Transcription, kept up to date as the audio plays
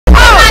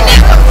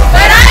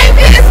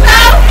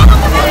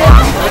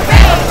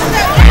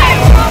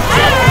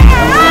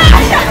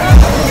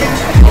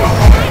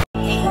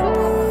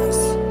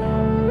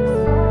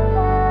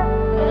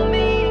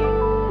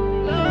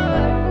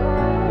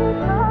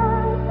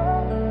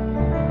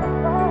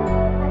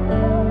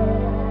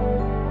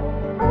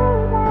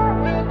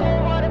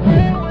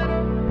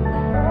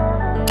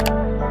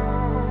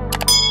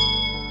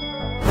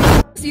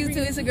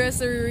your girl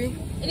Suri.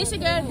 And it's your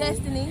girl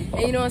Destiny.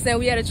 And you know what I'm saying?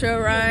 We had a trail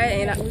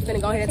ride and we're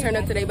finna go ahead and turn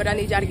up today, but I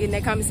need y'all to get in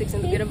that comment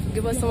section to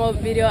give us some more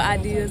video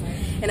ideas.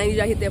 And I need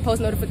y'all to hit that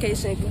post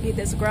notification, hit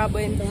that subscribe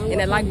button and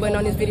that like button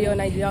on this video,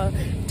 and I need y'all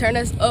turn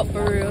us up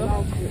for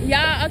real.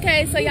 Y'all,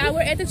 okay, so y'all,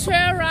 we're at the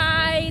trail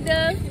ride.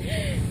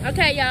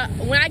 Okay, y'all,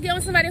 when I get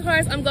on somebody's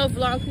horse, I'm gonna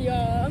vlog for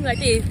y'all. I'm like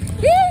this.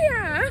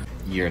 Yeah.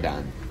 You're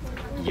done.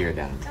 You're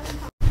done.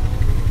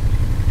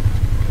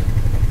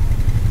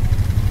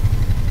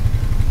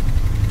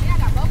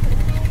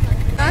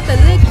 Not the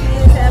little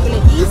kids having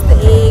an Easter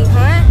egg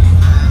hunt.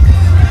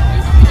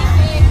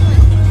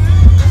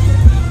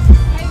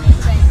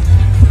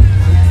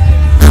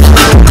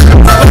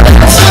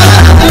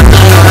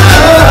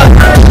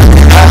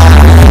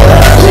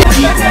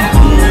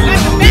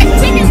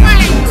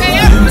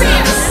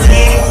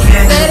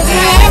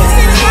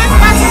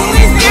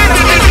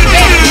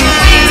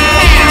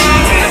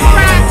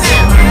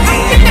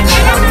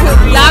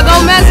 Y'all go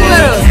mess with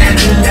us.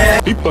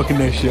 He fucking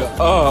that shit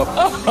up.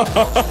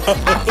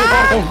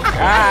 Oh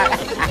God.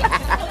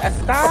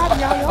 Stop,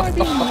 y'all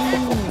be mean.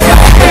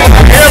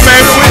 Yeah,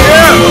 baby, we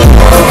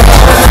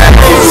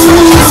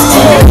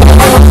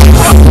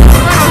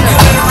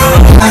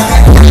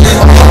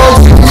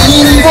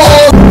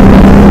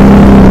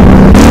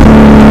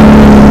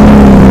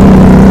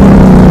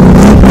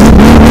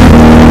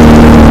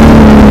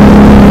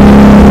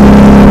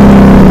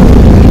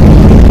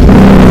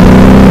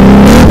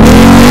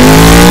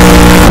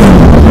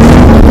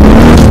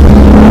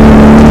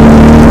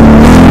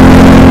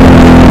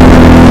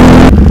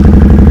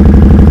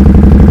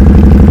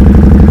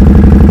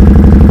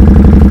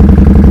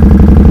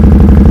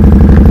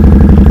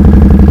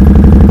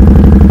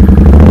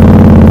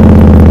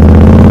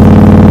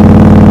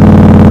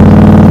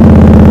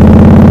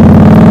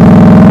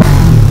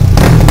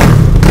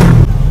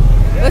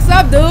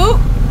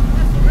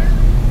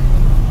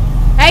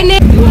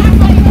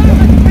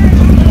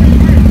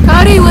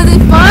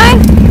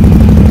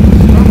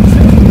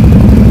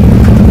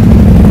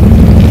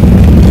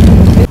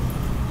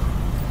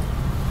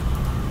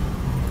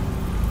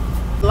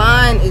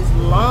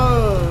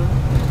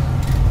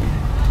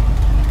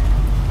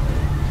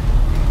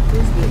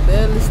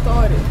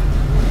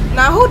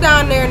Now who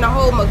down there in the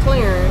whole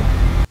McLaren?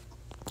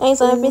 Ain't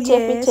so fit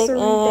check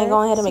and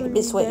go ahead and make a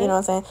bitch sweat, you know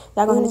what I'm saying?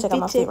 Y'all go ahead and check out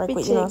my fit right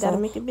quick, you know what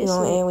I'm saying? You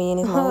know, and we in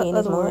this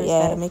mode,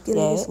 yeah.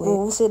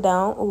 Ooh, sit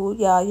down. Ooh,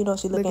 yeah, you know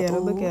she looking through.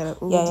 Look at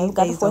her. Yeah,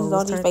 got the forces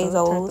on these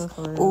phasers.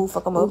 Ooh,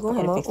 fuck them up. Ooh,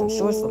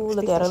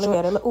 look at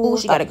her. Ooh,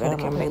 she got a good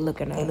camera. They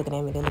looking at me. They looking at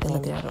me.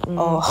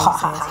 Oh, ha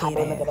ha ha.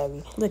 They looking at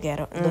me. Look at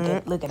her.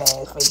 Look at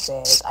ass, face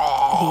ass.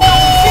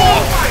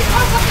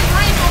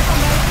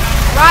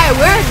 Right,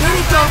 where did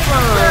it come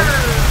from?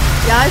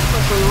 Y'all, it's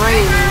fucking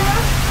raining.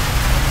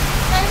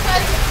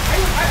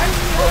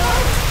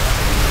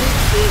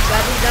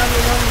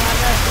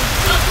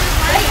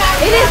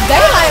 It is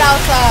daylight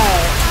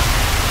outside.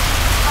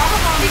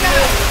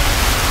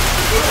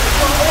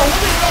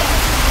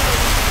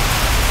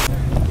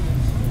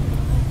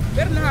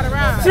 Better know how to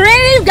ride.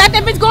 Serenity, you got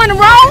that bitch going the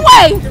wrong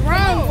way. The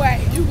wrong way.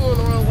 You going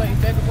the wrong way,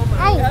 baby.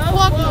 Oh,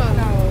 fuck no.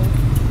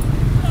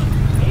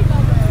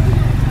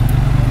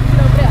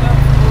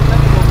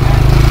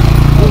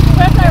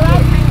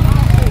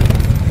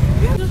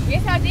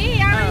 Yes, I did.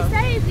 I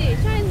already saved it.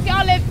 Trying to get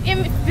all that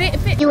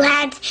fit. You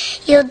had,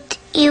 you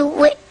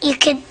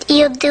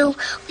do.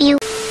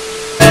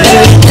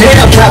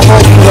 Damn, top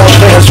on your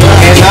best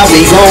and I'll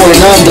be going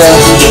under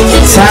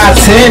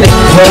Titanic,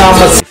 but I'm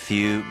a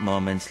few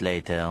moments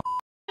later.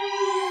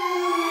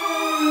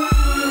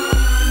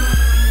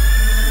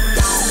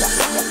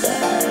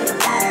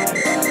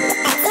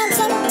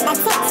 Attention.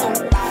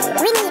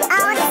 We need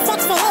all the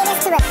sexy ladies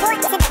to report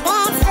to the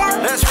dance floor.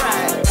 That's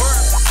right.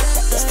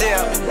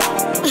 Still.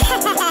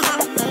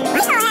 We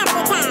gonna have a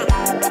good time.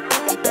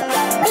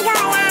 We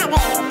gonna lie,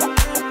 baby.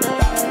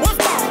 Let's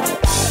go.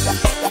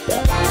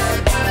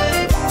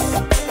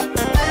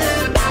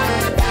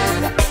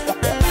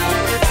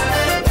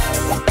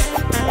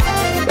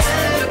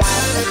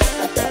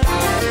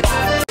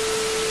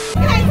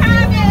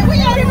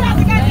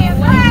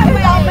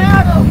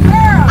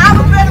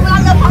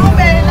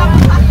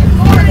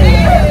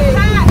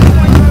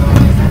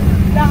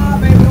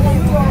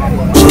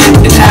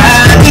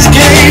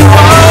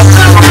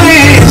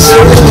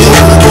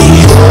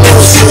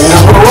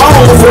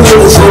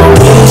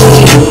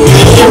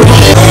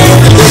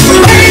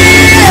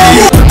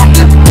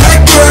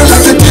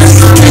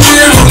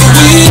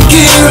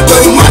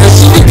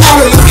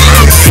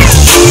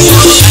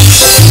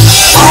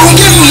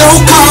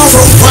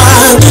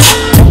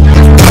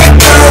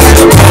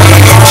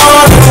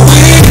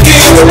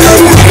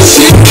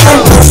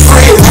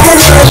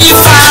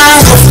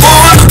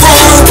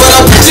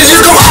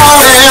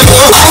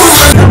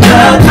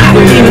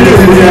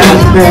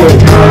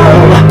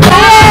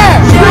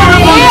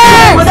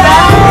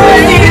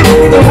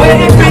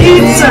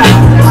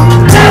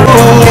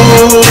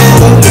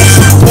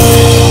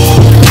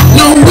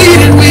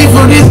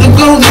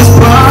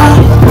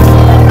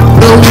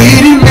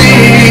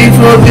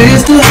 for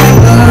this to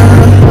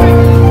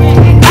happen.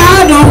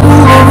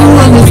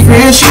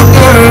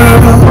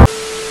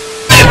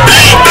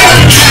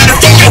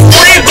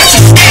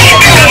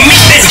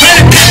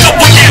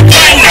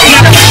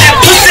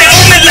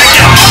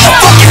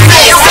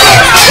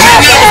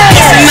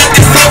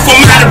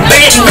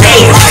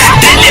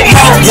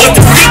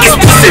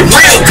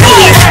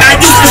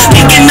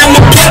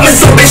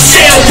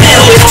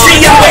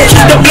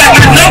 the block,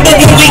 my number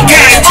when we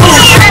got cool.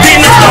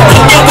 Been up the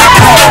road, yo, I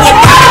can throw up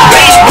by the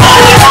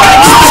baseball.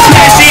 Used to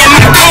smash in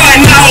my car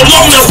and all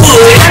on the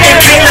hood.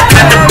 And Kayla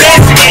got the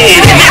best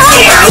head, and that's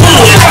on my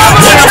hood.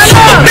 When I'm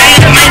super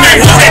bad, man, I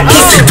know that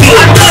pussy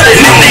good.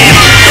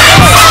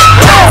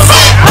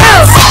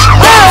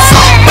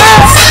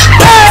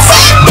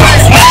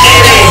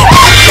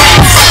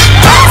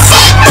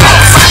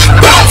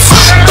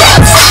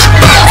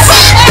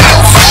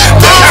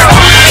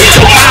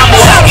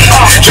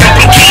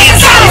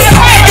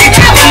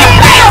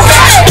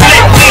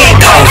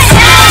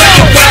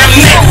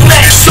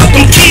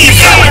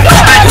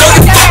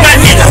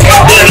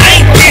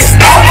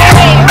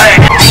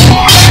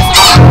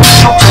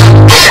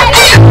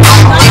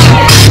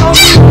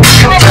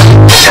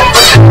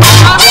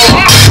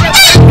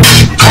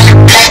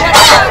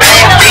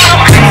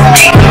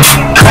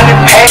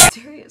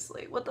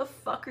 Seriously, what the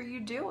fuck are you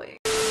doing?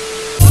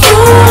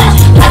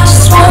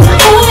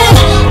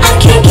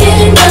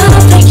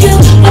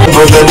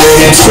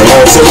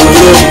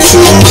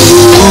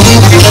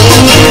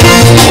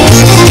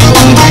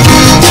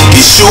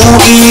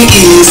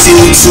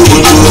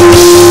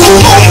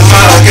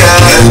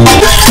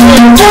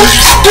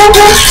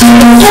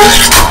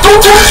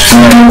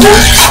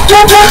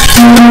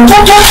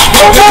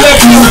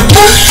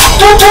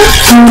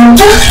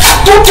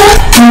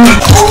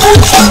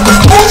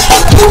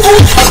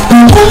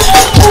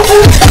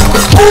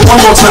 One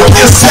more time,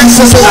 yes,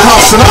 Texas in the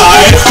house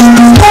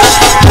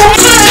tonight.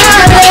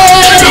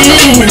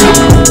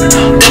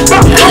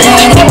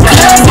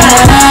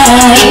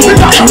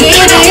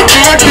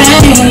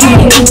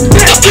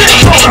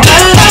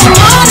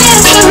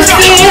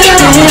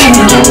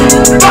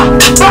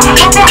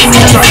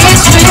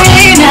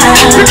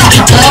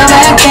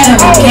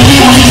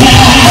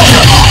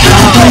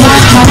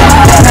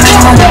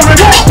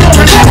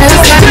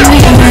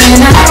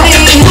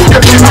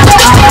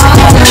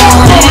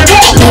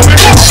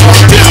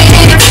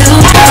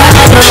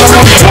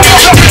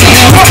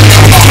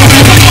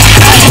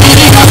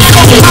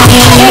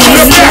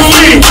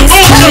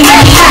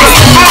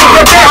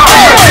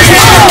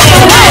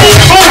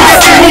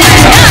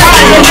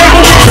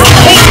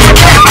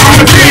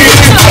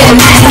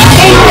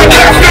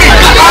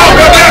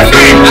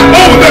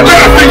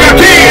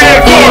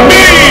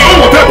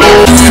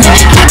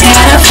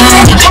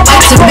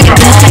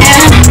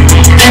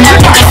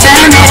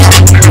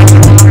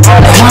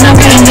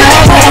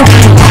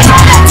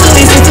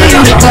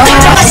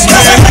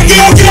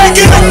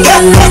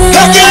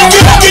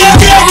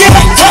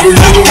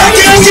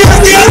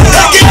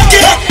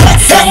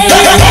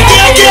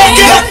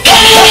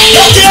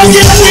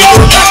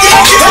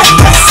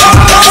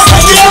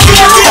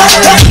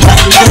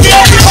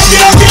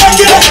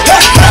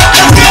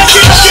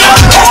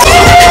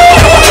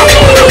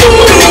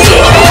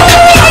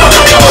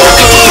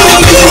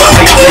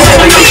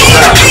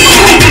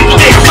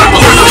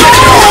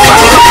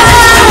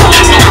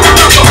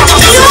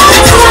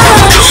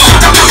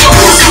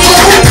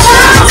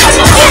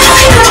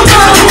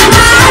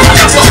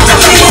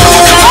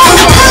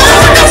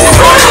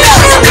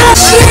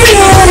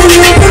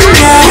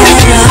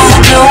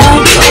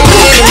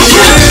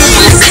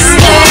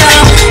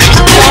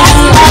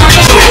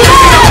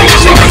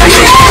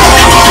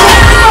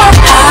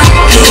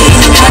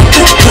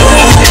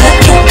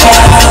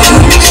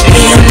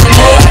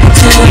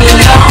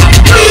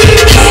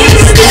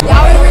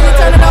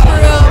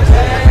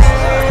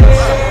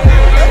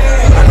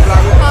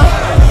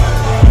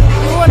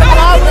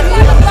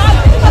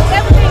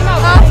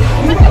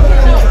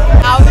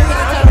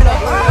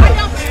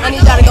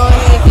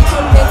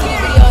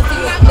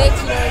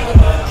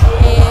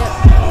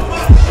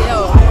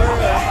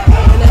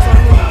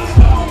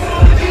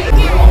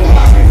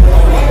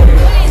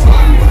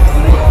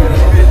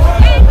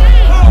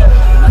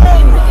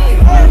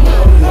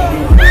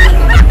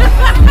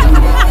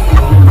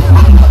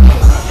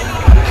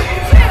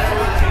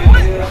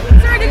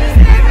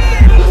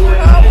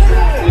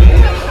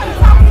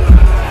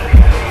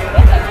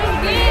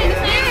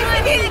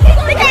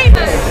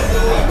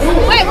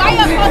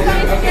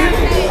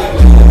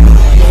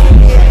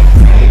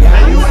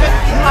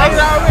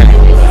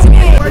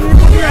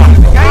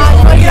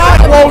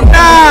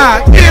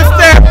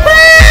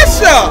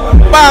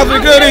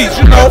 Good eats,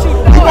 you know.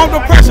 You want the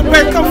pressure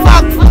pack? Come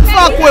fuck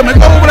with me.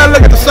 Go over there,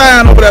 look at the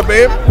sign over there,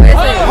 baby.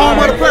 Home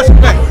of the pressure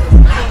pack.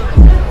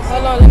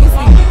 Hold on, let me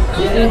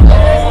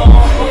see.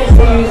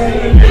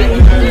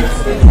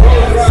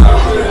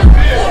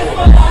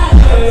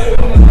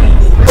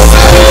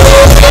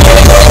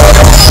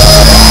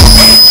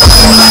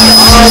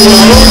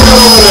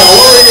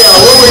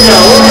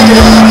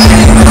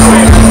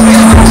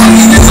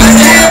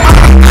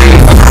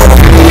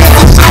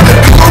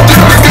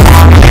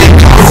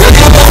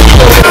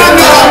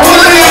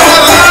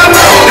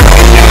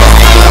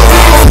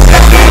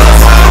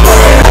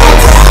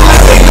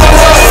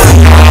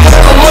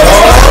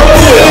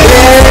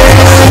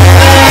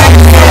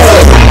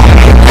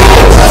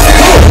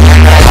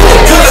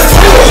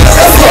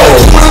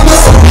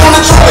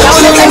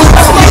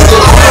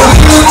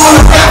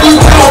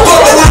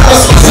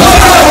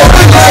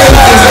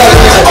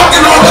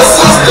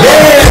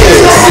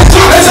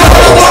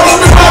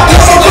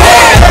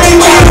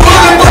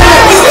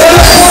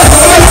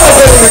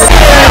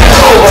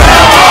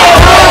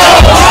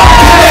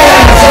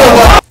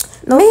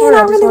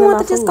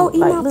 to just go eat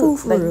my food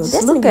for real.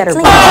 Just look at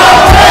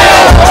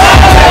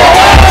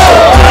her.